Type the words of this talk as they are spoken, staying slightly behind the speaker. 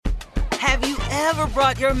Have you ever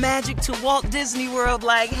brought your magic to Walt Disney World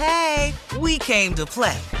like, hey, we came to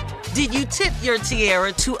play? Did you tip your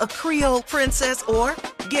tiara to a Creole princess or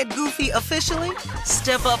get goofy officially?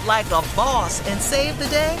 Step up like a boss and save the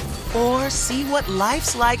day? Or see what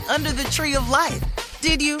life's like under the tree of life?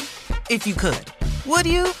 Did you? If you could. Would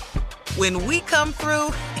you? When we come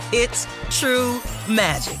through, it's true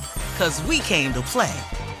magic. 'Cause we came to play.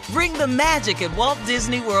 Bring the magic at Walt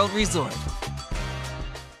Disney World Resort.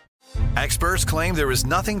 Experts claim there is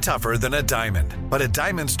nothing tougher than a diamond. But at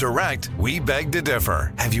Diamonds Direct, we beg to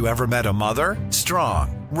differ. Have you ever met a mother?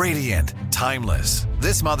 Strong, radiant, timeless.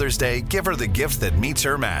 This Mother's Day, give her the gift that meets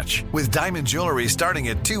her match. With diamond jewelry starting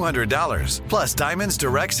at $200. Plus Diamonds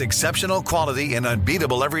Direct's exceptional quality and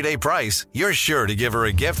unbeatable everyday price, you're sure to give her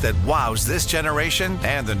a gift that wows this generation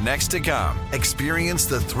and the next to come. Experience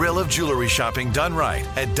the thrill of jewelry shopping done right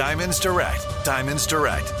at Diamonds Direct. Diamonds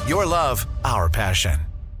Direct. Your love, our passion.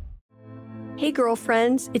 Hey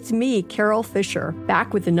girlfriends, it's me, Carol Fisher,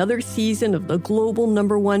 back with another season of the global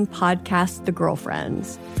 #1 podcast, The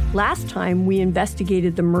Girlfriends. Last time, we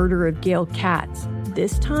investigated the murder of Gail Katz.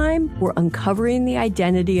 This time, we're uncovering the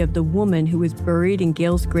identity of the woman who was buried in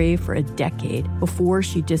Gail's grave for a decade before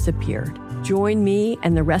she disappeared. Join me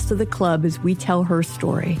and the rest of the club as we tell her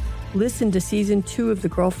story. Listen to Season 2 of The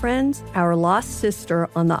Girlfriends, Our Lost Sister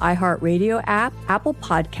on the iHeartRadio app, Apple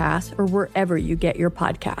Podcasts, or wherever you get your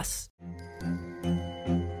podcasts.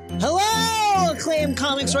 Hello, acclaimed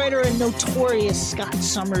comics writer and notorious Scott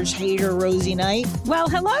Summers hater, Rosie Knight. Well,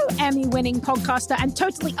 hello, Emmy-winning podcaster and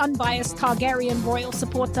totally unbiased Targaryen royal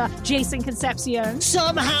supporter, Jason Concepcion.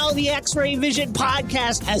 Somehow the X-Ray Vision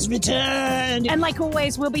podcast has returned. And like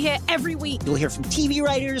always, we'll be here every week. You'll hear from TV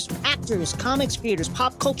writers, actors, comics creators,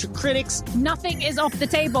 pop culture critics. Nothing is off the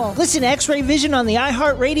table. Listen to X-Ray Vision on the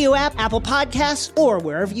iHeartRadio app, Apple Podcasts, or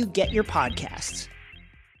wherever you get your podcasts.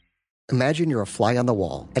 Imagine you're a fly on the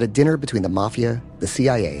wall at a dinner between the Mafia, the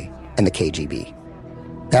CIA, and the KGB.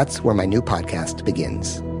 That's where my new podcast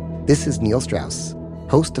begins. This is Neil Strauss,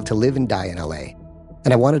 host of To Live and Die in LA,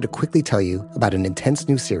 and I wanted to quickly tell you about an intense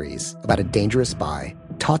new series about a dangerous spy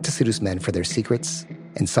taught to seduce men for their secrets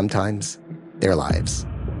and sometimes their lives.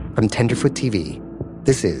 From Tenderfoot TV,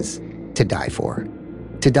 this is To Die For.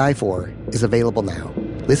 To Die For is available now.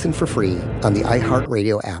 Listen for free on the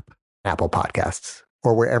iHeartRadio app, Apple Podcasts,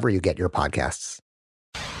 or wherever you get your podcasts.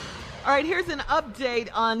 All right, here's an update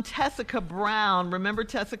on Tessica Brown. Remember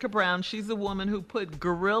Tessica Brown? She's a woman who put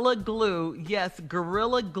Gorilla Glue, yes,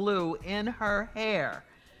 Gorilla Glue, in her hair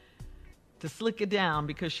to slick it down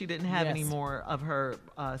because she didn't have any more of her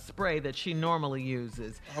spray that she normally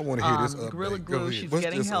uses. I want to hear this update. Gorilla Glue, she's What's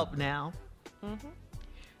getting help now. Mm-hmm.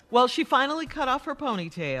 Well, she finally cut off her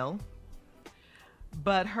ponytail,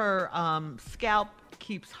 but her scalp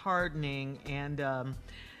keeps hardening, and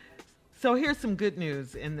so here's some good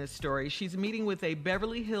news in this story. She's meeting with a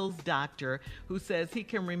Beverly Hills doctor who says he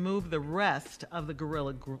can remove the rest of the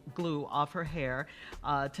Gorilla Glue off her hair.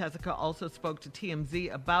 Tessica also spoke to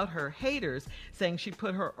TMZ about her haters, saying she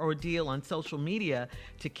put her ordeal on social media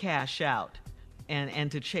to cash out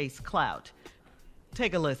and to chase clout.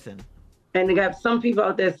 Take a listen. And they got some people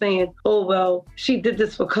out there saying, oh, well, she did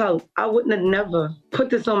this for clout. I wouldn't have never put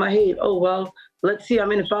this on my head. Oh, well, let's see how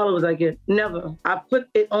many followers I get. Never. I put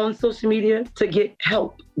it on social media to get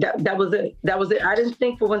help. That was it. That was it. I didn't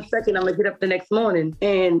think for 1 second I'm going to get up the next morning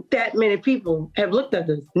and that many people have looked at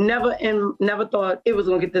this. Never thought it was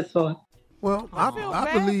going to get this far. Well,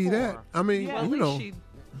 I believe that. I mean, yeah, you know.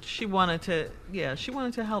 She wanted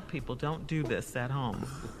to help people. Don't do this at home.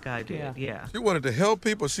 Guy did, yeah. She wanted to help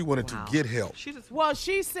people. She wanted to get help.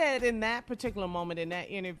 She said in that particular moment in that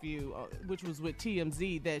interview, which was with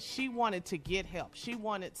TMZ, that she wanted to get help. She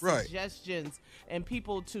wanted suggestions and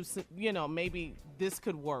people to, maybe this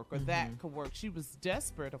could work or that could work. She was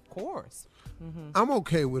desperate, of course. Mm-hmm. I'm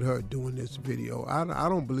okay with her doing this video. I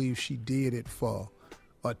don't believe she did it for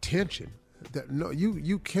attention. No,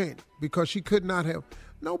 you can't, because she could not have.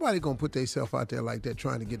 Nobody gonna put themselves out there like that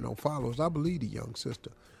trying to get no followers. I believe the young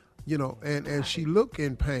sister, and she look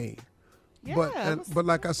in pain. Yeah, but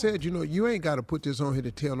like I said, you ain't got to put this on here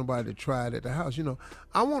to tell nobody to try it at the house.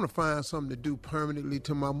 I want to find something to do permanently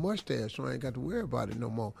to my mustache so I ain't got to worry about it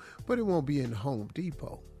no more. But it won't be in Home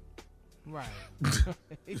Depot. Right.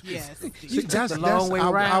 Yes. That's a long way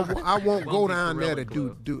around. I won't go down there to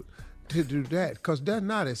do that, because that's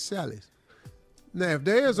not as selling. Now, if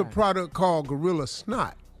there is a product called Gorilla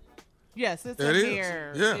Snot. Yes, it's a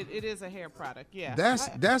hair. Yeah. It is a hair product. Yeah.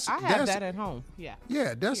 I have that at home. Yeah.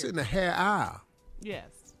 Yeah, that's in the hair aisle.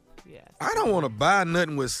 Yes. I don't want to buy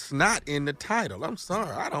nothing with snot in the title. I'm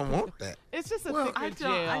sorry, I don't want that. It's just a thicker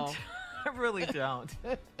gel. I really don't.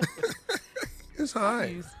 It's all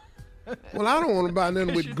right. Well, I don't want to buy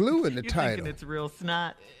nothing with glue in the title. You're thinking it's real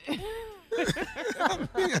snot. I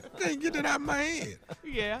can't get it out of my head.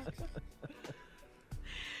 Yeah.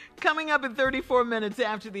 Coming up in 34 minutes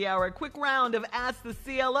after the hour, a quick round of Ask the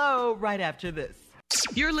CLO right after this.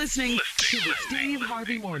 You're listening to the Steve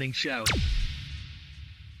Harvey Morning Show.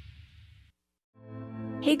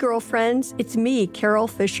 Hey girlfriends, it's me, Carol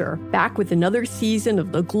Fisher, back with another season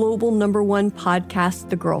of the global #1 podcast,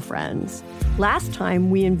 The Girlfriends. Last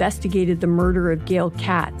time, we investigated the murder of Gail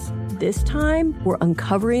Katz. This time, we're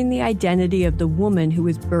uncovering the identity of the woman who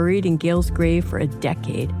was buried in Gail's grave for a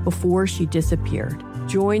decade before she disappeared.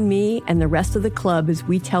 Join me and the rest of the club as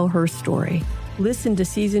we tell her story. Listen to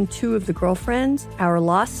Season 2 of The Girlfriends, Our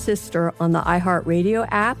Lost Sister on the iHeartRadio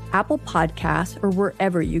app, Apple Podcasts, or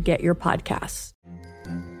wherever you get your podcasts.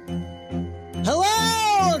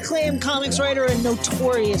 Hello, acclaimed comics writer and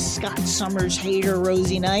notorious Scott Summers hater,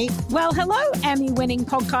 Rosie Knight. Well, hello, Emmy-winning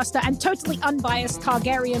podcaster and totally unbiased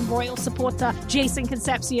Targaryen royal supporter, Jason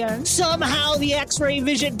Concepcion. Somehow the X-Ray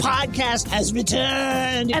Vision podcast has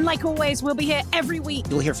returned. And like always, we'll be here every week.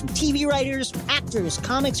 You'll hear from TV writers, actors,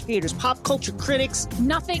 comics creators, pop culture critics.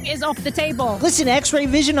 Nothing is off the table. Listen to X-Ray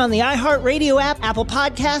Vision on the iHeartRadio app, Apple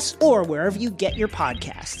Podcasts, or wherever you get your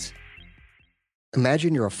podcasts.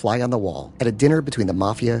 Imagine you're a fly on the wall at a dinner between the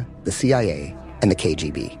Mafia, the CIA, and the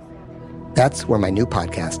KGB. That's where my new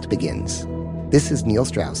podcast begins. This is Neil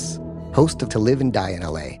Strauss, host of To Live and Die in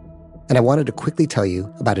LA, and I wanted to quickly tell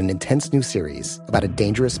you about an intense new series about a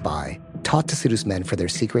dangerous spy taught to seduce men for their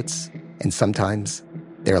secrets and sometimes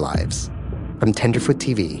their lives. From Tenderfoot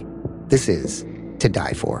TV, this is To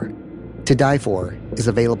Die For. To Die For is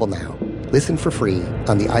available now. Listen for free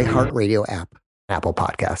on the iHeartRadio app, Apple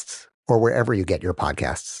Podcasts, or wherever you get your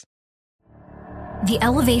podcasts. The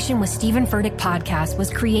Elevation with Stephen Furtick podcast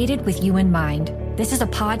was created with you in mind. This is a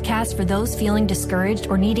podcast for those feeling discouraged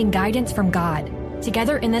or needing guidance from God.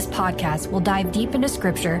 Together in this podcast, we'll dive deep into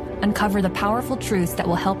Scripture, uncover the powerful truths that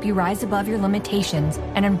will help you rise above your limitations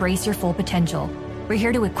and embrace your full potential. We're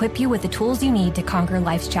here to equip you with the tools you need to conquer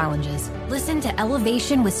life's challenges. Listen to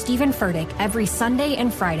Elevation with Stephen Furtick every Sunday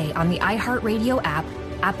and Friday on the iHeartRadio app,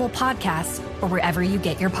 Apple Podcasts, or wherever you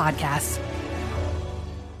get your podcasts.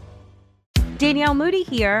 Danielle Moody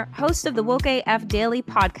here, host of the Woke AF Daily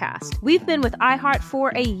podcast. We've been with iHeart for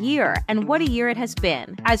a year, and what a year it has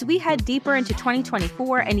been. As we head deeper into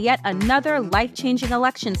 2024 and yet another life-changing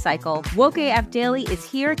election cycle, Woke AF Daily is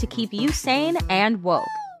here to keep you sane and woke.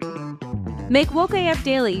 Make Woke AF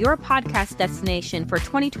Daily your podcast destination for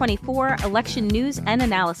 2024 election news and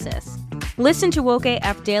analysis. Listen to Woke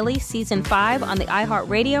AF Daily Season 5 on the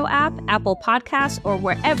iHeartRadio app, Apple Podcasts, or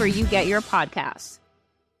wherever you get your podcasts.